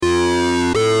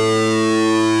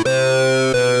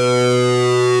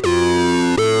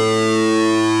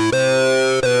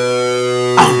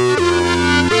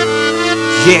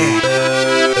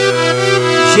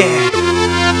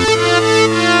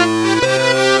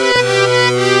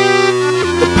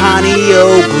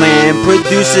pineal gland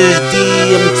produces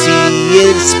DMT.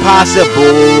 It's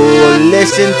possible,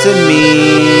 listen to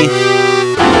me.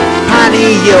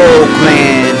 Pineal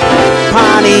gland,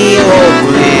 pineal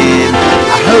gland.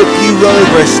 I hope you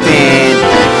understand.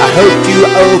 I hope you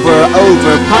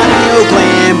over pineal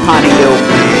gland, pineal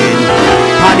gland,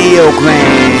 pineal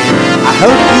gland. I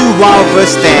hope you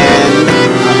understand.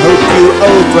 I hope you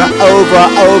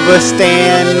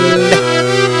overstand.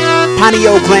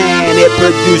 Pineal gland, it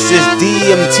produces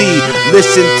DMT.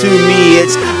 Listen to me,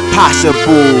 it's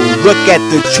possible. Look at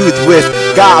the truth with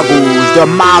goggles. The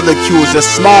molecules are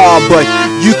small, but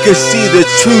you can see the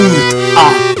truth.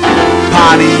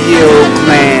 Pineal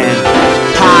gland,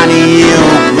 pineal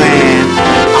gland.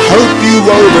 I hope you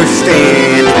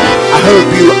understand. I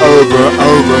hope you over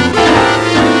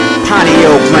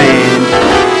pineal gland,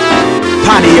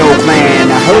 pineal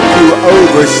gland. I hope you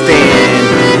understand.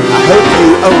 I hope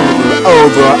you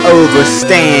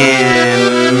overstand.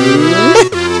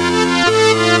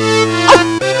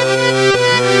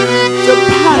 The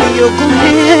pineal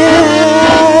gland.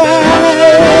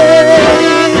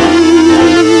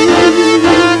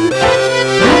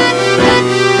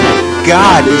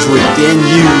 God is within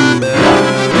you.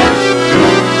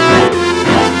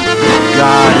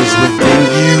 God is within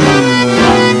you.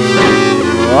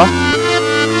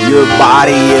 Your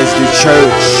body is the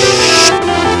church.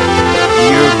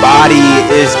 Your body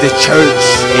is the church,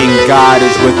 and God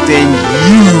is within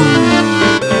you.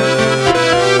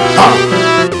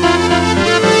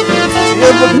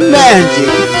 Feel the magic.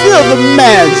 Feel the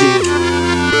magic.